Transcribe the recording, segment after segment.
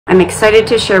I'm excited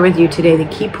to share with you today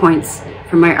the key points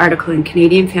from my article in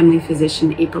Canadian Family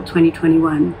Physician, April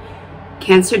 2021,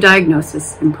 Cancer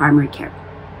Diagnosis in Primary Care.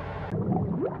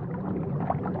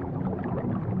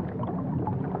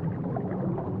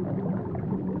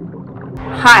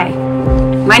 Hi,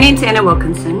 my name's Anna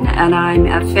Wilkinson, and I'm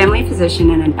a family physician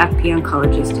and an FP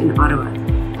oncologist in Ottawa.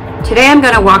 Today I'm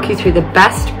going to walk you through the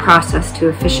best process to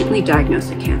efficiently diagnose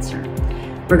a cancer.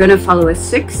 We're going to follow a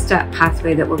 6-step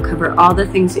pathway that will cover all the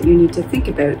things that you need to think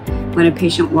about when a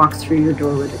patient walks through your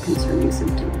door with a concerning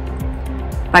symptom.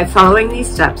 By following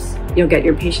these steps, you'll get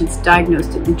your patients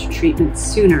diagnosed and into treatment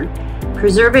sooner,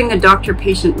 preserving the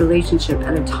doctor-patient relationship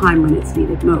at a time when it's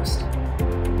needed most.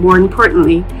 More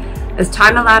importantly, as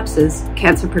time elapses,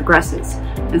 cancer progresses,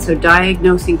 and so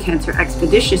diagnosing cancer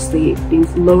expeditiously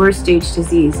means lower stage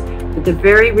disease with the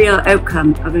very real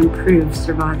outcome of improved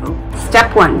survival.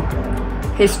 Step 1.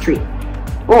 History,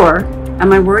 or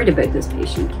am I worried about this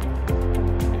patient?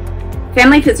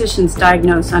 Family physicians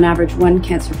diagnose on average 1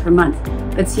 cancer per month,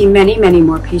 but see many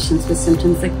more patients with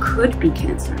symptoms that could be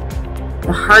cancer.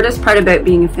 The hardest part about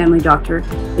being a family doctor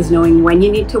is knowing when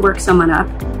you need to work someone up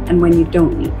and when you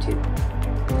don't need to.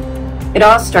 It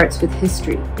all starts with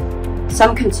history.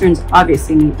 Some concerns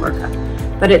obviously need workup,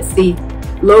 but it's the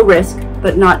low risk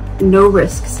but not no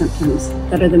risk symptoms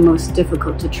that are the most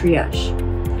difficult to triage.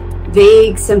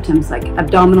 Vague symptoms like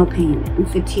abdominal pain and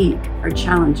fatigue are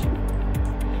challenging.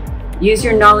 Use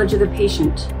your knowledge of the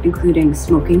patient, including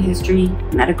smoking history,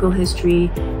 medical history,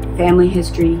 family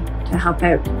history, to help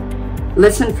out.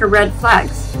 Listen for red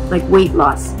flags like weight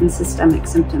loss and systemic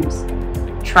symptoms.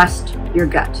 Trust your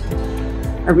gut.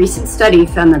 A recent study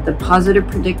found that the positive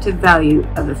predictive value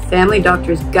of a family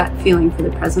doctor's gut feeling for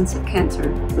the presence of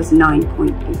cancer was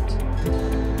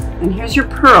 9.8. And here's your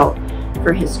pearl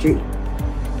for history.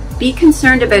 Be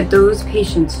concerned about those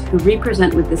patients who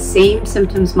represent with the same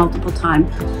symptoms multiple times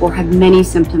or have many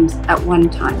symptoms at one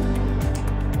time.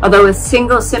 Although a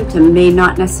single symptom may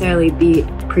not necessarily be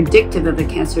predictive of a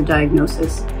cancer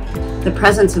diagnosis, the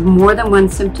presence of more than one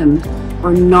symptom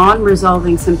or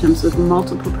non-resolving symptoms with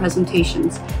multiple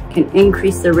presentations can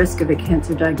increase the risk of a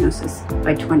cancer diagnosis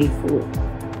by 20-fold.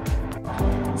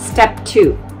 Step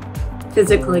 2,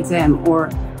 physical exam, or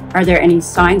are there any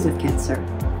signs of cancer?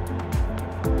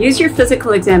 Use your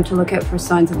physical exam to look out for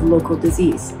signs of local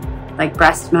disease, like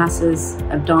breast masses,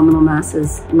 abdominal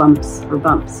masses, lumps, or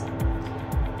bumps.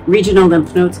 Regional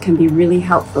lymph nodes can be really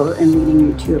helpful in leading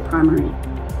you to a primary.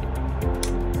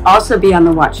 Also be on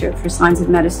the watch out for signs of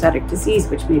metastatic disease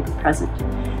which may be present,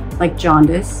 like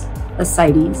jaundice,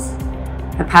 ascites,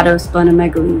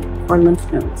 hepatosplenomegaly, or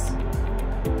lymph nodes.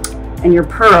 And your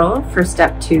pearl for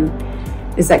step 2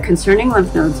 is that concerning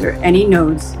lymph nodes are any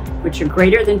nodes which are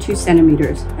greater than 2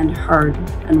 centimeters and hard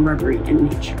and rubbery in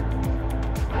nature.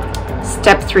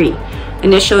 Step 3,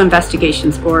 initial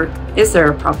investigations, or is there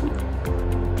a problem?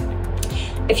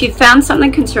 If you found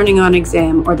something concerning on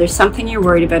exam or there's something you're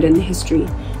worried about in the history,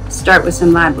 start with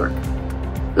some lab work.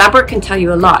 Lab work can tell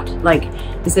you a lot, like,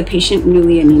 is the patient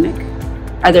newly anemic?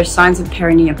 Are there signs of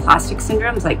paraneoplastic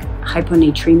syndromes like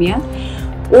hyponatremia?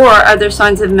 Or are there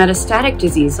signs of metastatic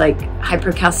disease like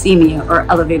hypercalcemia or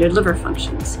elevated liver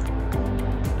functions?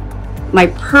 My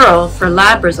pearl for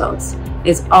lab results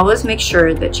is always make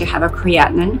sure that you have a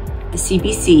creatinine, a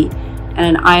CBC,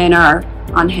 and an INR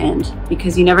on hand,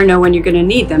 because you never know when you're going to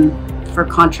need them for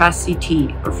contrast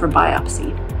CT or for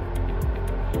biopsy.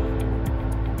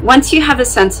 Once you have a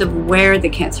sense of where the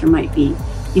cancer might be,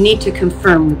 you need to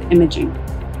confirm with imaging.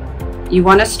 You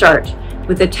want to start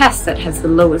with a test that has the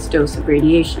lowest dose of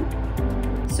radiation.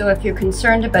 So if you're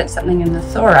concerned about something in the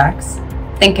thorax,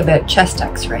 think about chest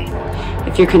X-ray.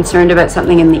 If you're concerned about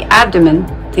something in the abdomen,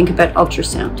 think about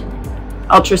ultrasound.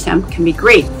 Ultrasound can be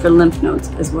great for lymph nodes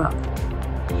as well.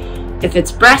 If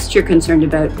it's breast you're concerned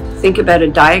about, think about a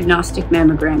diagnostic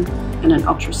mammogram and an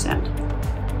ultrasound.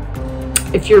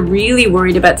 If you're really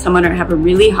worried about someone or have a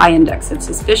really high index of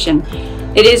suspicion,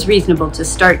 it is reasonable to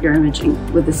start your imaging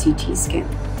with a CT scan.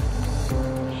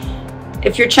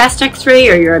 If your chest X-ray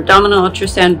or your abdominal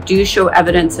ultrasound do show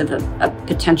evidence of a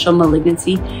potential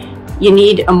malignancy, you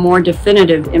need a more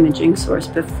definitive imaging source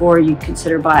before you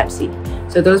consider biopsy.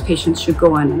 So those patients should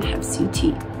go on and have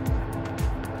CT.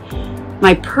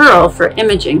 My pearl for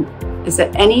imaging is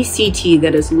that any CT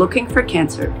that is looking for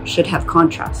cancer should have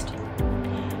contrast.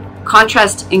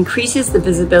 Contrast increases the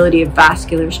visibility of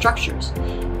vascular structures,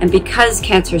 and because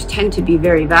cancers tend to be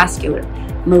very vascular,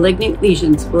 malignant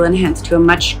lesions will enhance to a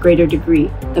much greater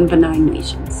degree than benign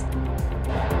lesions.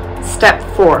 Step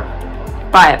 4,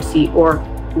 biopsy, or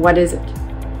what is it?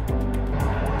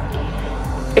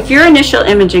 If your initial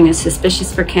imaging is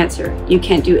suspicious for cancer, you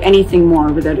can't do anything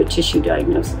more without a tissue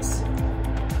diagnosis.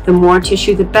 The more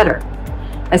tissue, the better,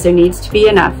 as there needs to be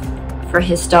enough for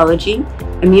histology,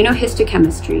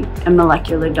 immunohistochemistry, and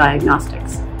molecular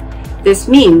diagnostics. This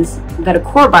means that a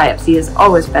core biopsy is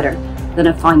always better than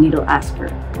a fine needle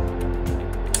aspirate.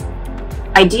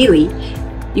 Ideally,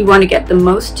 you want to get the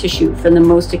most tissue from the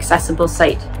most accessible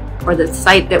site, or the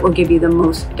site that will give you the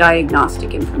most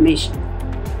diagnostic information.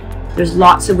 There's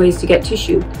lots of ways to get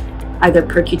tissue, either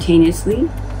percutaneously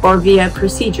or via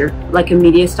procedure like a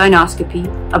mediastinoscopy,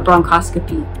 a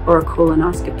bronchoscopy, or a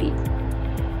colonoscopy.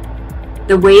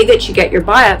 The way that you get your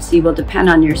biopsy will depend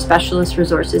on your specialist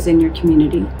resources in your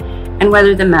community and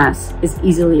whether the mass is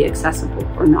easily accessible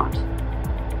or not.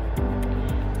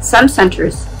 Some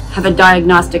centers have a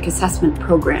diagnostic assessment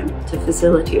program to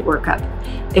facilitate workup.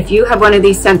 If you have one of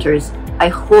these centers, I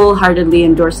wholeheartedly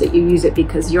endorse that you use it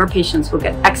because your patients will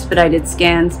get expedited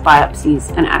scans,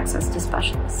 biopsies, and access to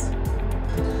specialists.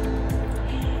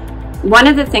 One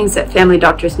of the things that family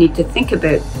doctors need to think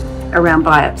about around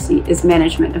biopsy is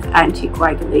management of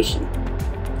anticoagulation.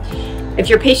 If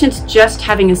your patient's just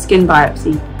having a skin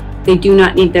biopsy, they do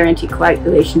not need their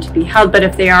anticoagulation to be held, but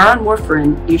if they are on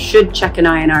warfarin, you should check an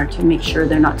INR to make sure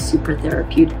they're not super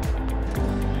therapeutic.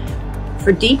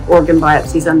 For deep organ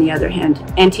biopsies, on the other hand,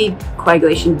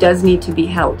 anticoagulation does need to be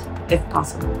held if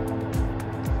possible.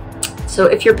 So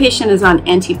if your patient is on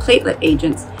antiplatelet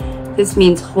agents, this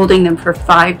means holding them for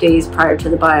 5 days prior to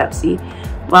the biopsy,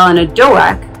 while in a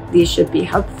DOAC, these should be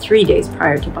held 3 days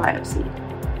prior to biopsy.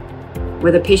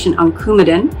 With a patient on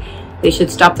Coumadin, they should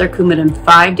stop their Coumadin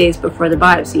 5 days before the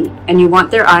biopsy, and you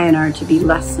want their INR to be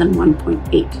less than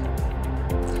 1.8.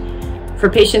 For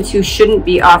patients who shouldn't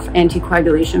be off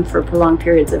anticoagulation for prolonged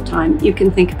periods of time, you can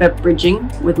think about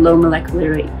bridging with low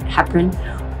molecular weight heparin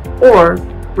or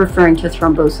referring to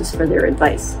thrombosis for their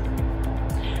advice.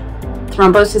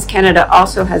 Thrombosis Canada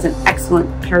also has an excellent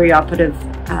perioperative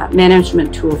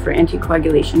management tool for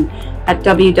anticoagulation at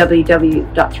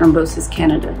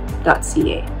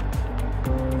www.thrombosiscanada.ca.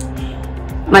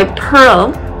 My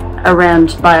pearl around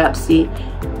biopsy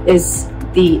is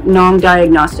the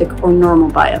non-diagnostic or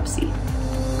normal biopsy.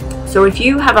 So if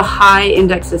you have a high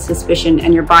index of suspicion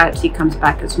and your biopsy comes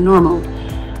back as normal,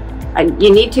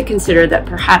 you need to consider that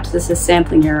perhaps this is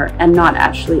sampling error and not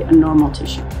actually a normal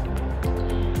tissue.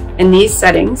 In these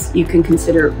settings, you can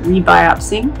consider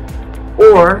rebiopsying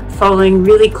or following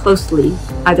really closely,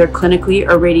 either clinically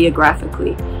or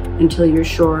radiographically, until you're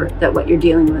sure that what you're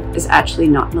dealing with is actually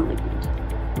not malignant.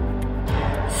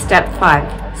 Step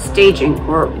 5, staging,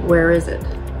 or where is it?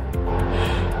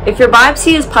 If your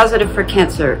biopsy is positive for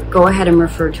cancer, go ahead and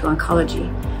refer to oncology.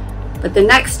 But the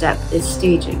next step is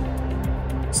staging.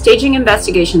 Staging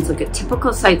investigations look at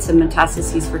typical sites of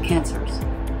metastases for cancers.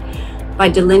 By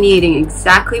delineating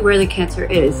exactly where the cancer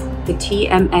is, the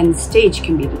TMN stage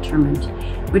can be determined,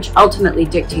 which ultimately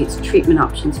dictates treatment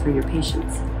options for your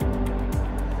patients.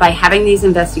 By having these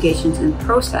investigations in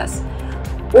process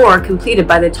or completed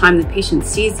by the time the patient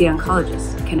sees the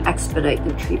oncologist, can expedite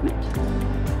their treatment.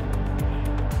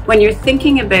 When you're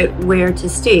thinking about where to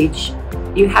stage,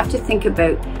 you have to think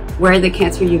about where the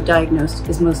cancer you've diagnosed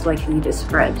is most likely to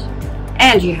spread,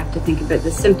 and you have to think about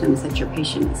the symptoms that your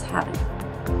patient is having.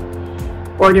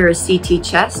 Order a CT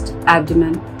chest,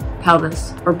 abdomen,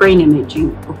 pelvis, or brain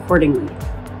imaging accordingly.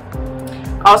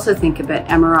 Also think about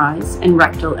MRIs and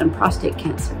rectal and prostate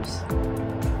cancers.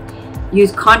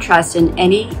 Use contrast in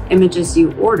any images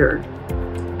you order,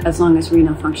 as long as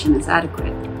renal function is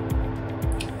adequate.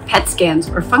 PET scans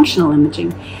or functional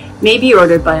imaging may be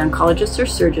ordered by oncologists or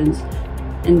surgeons,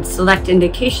 and select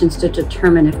indications to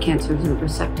determine if cancers are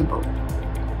resectable.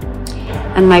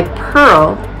 And my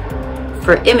pearl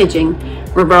for imaging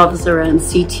revolves around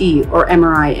CT or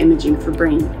MRI imaging for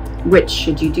brain. Which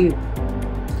should you do?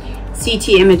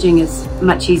 CT imaging is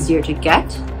much easier to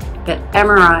get, but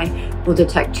MRI will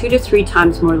detect 2 to 3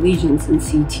 times more lesions than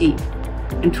CT.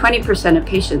 And 20% of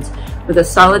patients with a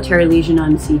solitary lesion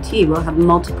on CT will have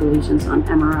multiple lesions on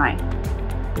MRI.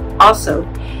 Also,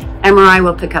 MRI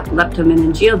will pick up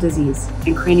leptomeningeal disease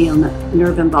and cranial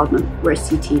nerve involvement where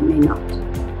CT may not.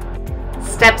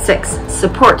 Step 6,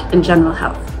 support in general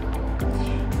health.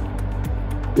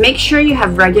 Make sure you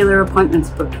have regular appointments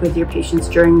booked with your patients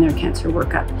during their cancer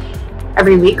workup,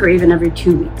 every week or even every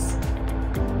 2 weeks.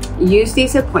 Use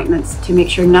these appointments to make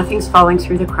sure nothing's falling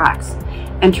through the cracks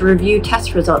and to review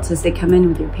test results as they come in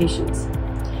with your patients.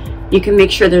 You can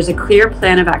make sure there's a clear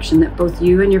plan of action that both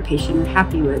you and your patient are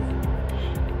happy with.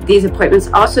 These appointments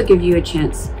also give you a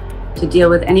chance to deal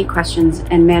with any questions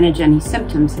and manage any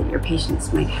symptoms that your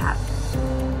patients might have.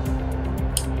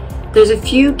 There's a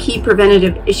few key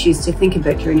preventative issues to think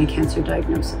about during a cancer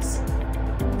diagnosis.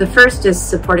 The first is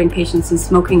supporting patients in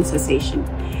smoking cessation.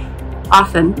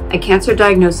 Often, a cancer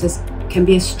diagnosis can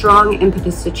be a strong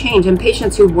impetus to change, and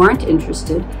patients who weren't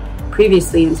interested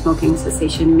previously in smoking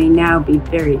cessation may now be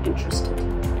very interested.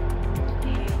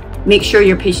 Make sure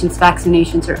your patients'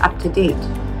 vaccinations are up to date,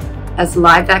 as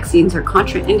live vaccines are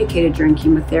contraindicated during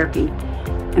chemotherapy,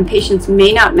 and patients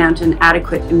may not mount an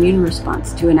adequate immune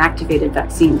response to inactivated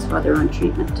vaccines while they're on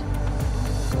treatment.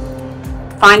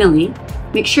 Finally,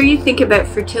 make sure you think about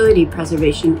fertility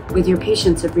preservation with your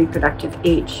patients of reproductive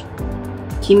age.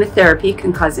 Chemotherapy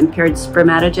can cause impaired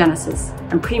spermatogenesis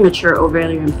and premature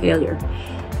ovarian failure,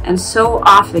 and so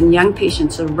often young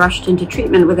patients are rushed into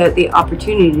treatment without the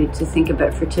opportunity to think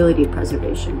about fertility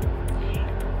preservation.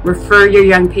 Refer your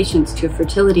young patients to a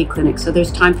fertility clinic so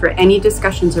there's time for any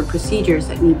discussions or procedures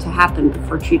that need to happen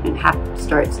before treatment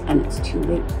starts and it's too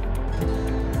late.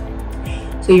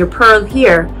 So your pearl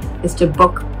here is to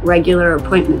book regular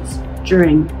appointments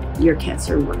during your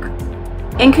cancer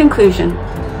workup. In conclusion,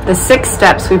 the 6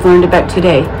 steps we've learned about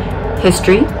today: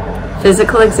 history,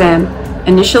 physical exam,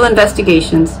 initial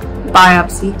investigations,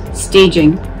 biopsy,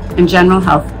 staging, and general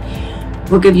health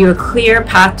will give you a clear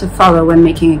path to follow when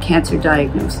making a cancer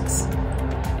diagnosis.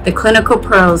 The clinical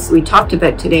pearls we talked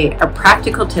about today are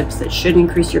practical tips that should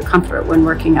increase your comfort when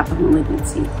working up a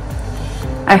malignancy.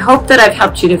 I hope that I've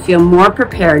helped you to feel more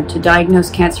prepared to diagnose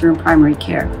cancer in primary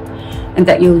care, and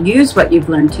that you'll use what you've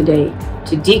learned today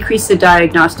to decrease the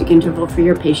diagnostic interval for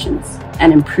your patients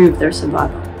and improve their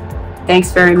survival.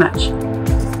 Thanks very much.